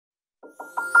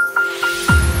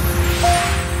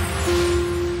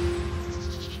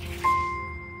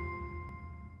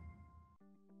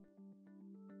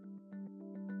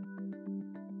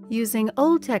Using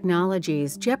old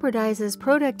technologies jeopardizes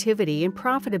productivity and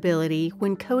profitability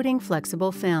when coating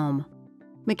flexible film.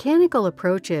 Mechanical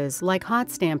approaches like hot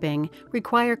stamping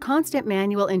require constant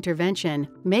manual intervention,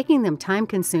 making them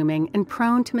time-consuming and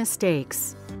prone to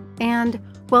mistakes. And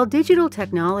while digital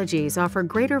technologies offer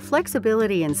greater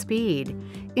flexibility and speed,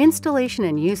 installation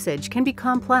and usage can be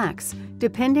complex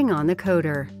depending on the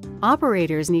coater.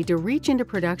 Operators need to reach into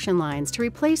production lines to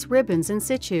replace ribbons in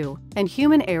situ, and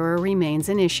human error remains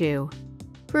an issue.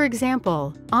 For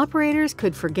example, operators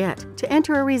could forget to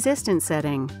enter a resistance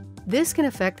setting. This can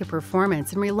affect the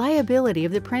performance and reliability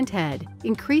of the printhead,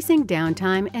 increasing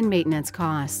downtime and maintenance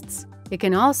costs. It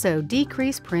can also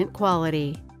decrease print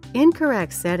quality.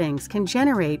 Incorrect settings can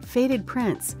generate faded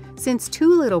prints since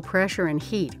too little pressure and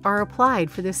heat are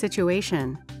applied for the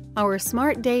situation. Our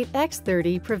SmartDate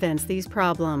X30 prevents these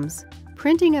problems.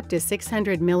 Printing up to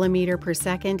 600 mm per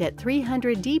second at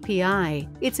 300 dpi,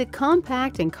 it's a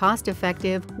compact and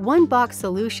cost-effective one-box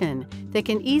solution that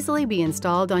can easily be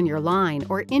installed on your line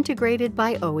or integrated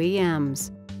by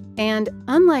OEMs. And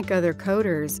unlike other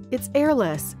coaters, it's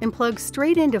airless and plugs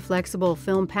straight into flexible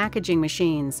film packaging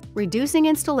machines, reducing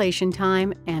installation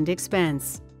time and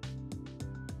expense.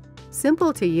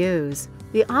 Simple to use,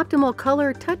 the Optimal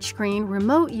Color Touchscreen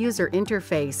Remote User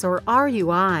Interface, or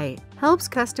RUI, helps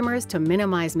customers to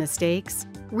minimize mistakes,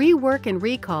 rework and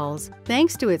recalls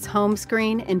thanks to its home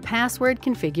screen and password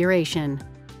configuration.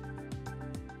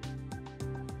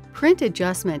 Print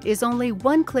adjustment is only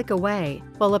one click away,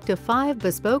 while up to 5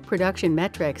 bespoke production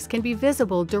metrics can be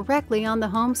visible directly on the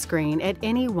home screen at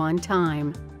any one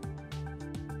time.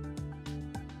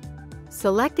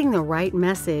 Selecting the right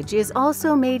message is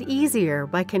also made easier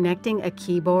by connecting a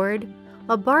keyboard,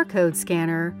 a barcode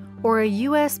scanner, or a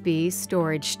USB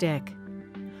storage stick,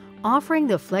 offering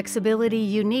the flexibility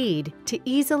you need to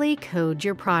easily code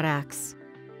your products.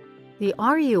 The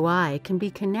RUI can be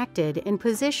connected and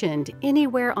positioned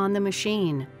anywhere on the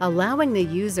machine, allowing the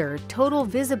user total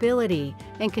visibility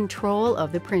and control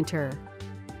of the printer.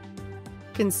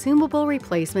 Consumable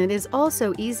replacement is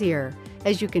also easier,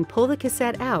 as you can pull the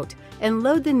cassette out and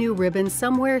load the new ribbon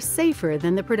somewhere safer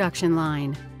than the production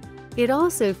line. It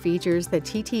also features the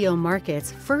TTO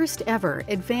market's first ever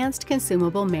Advanced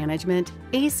Consumable Management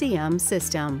ACM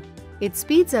system. It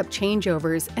speeds up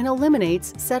changeovers and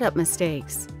eliminates setup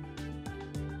mistakes.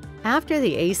 After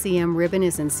the ACM ribbon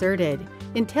is inserted,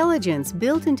 intelligence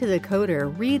built into the coater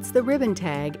reads the ribbon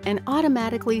tag and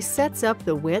automatically sets up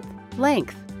the width,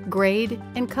 length, grade,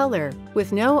 and color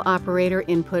with no operator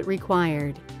input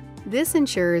required. This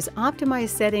ensures optimized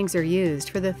settings are used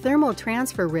for the thermal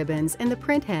transfer ribbons and the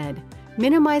printhead,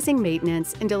 minimizing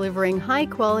maintenance and delivering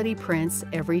high-quality prints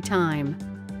every time.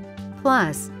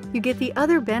 Plus, you get the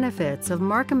other benefits of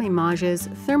Markem Imaje's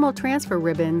thermal transfer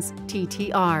ribbons,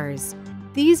 TTRs.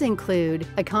 These include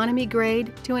economy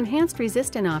grade to enhanced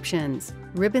resistant options,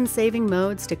 ribbon-saving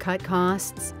modes to cut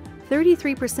costs,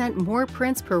 33% more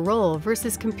prints per roll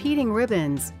versus competing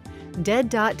ribbons, dead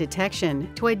dot detection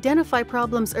to identify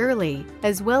problems early,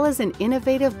 as well as an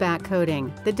innovative back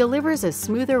coating that delivers a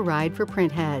smoother ride for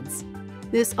printheads.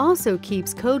 This also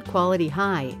keeps code quality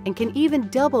high and can even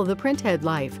double the printhead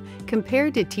life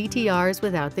compared to TTRs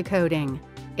without the coating.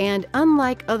 And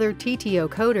unlike other TTO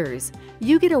coaters,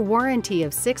 you get a warranty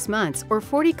of 6 months or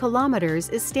 40 kilometers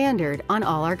is standard on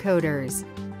all our coaters.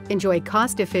 Enjoy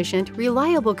cost-efficient,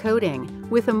 reliable coating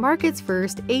with the market's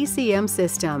first ACM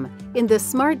system in the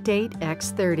SmartDate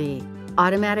X30.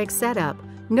 Automatic setup,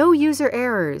 no user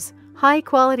errors,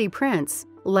 high-quality prints,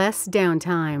 less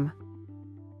downtime.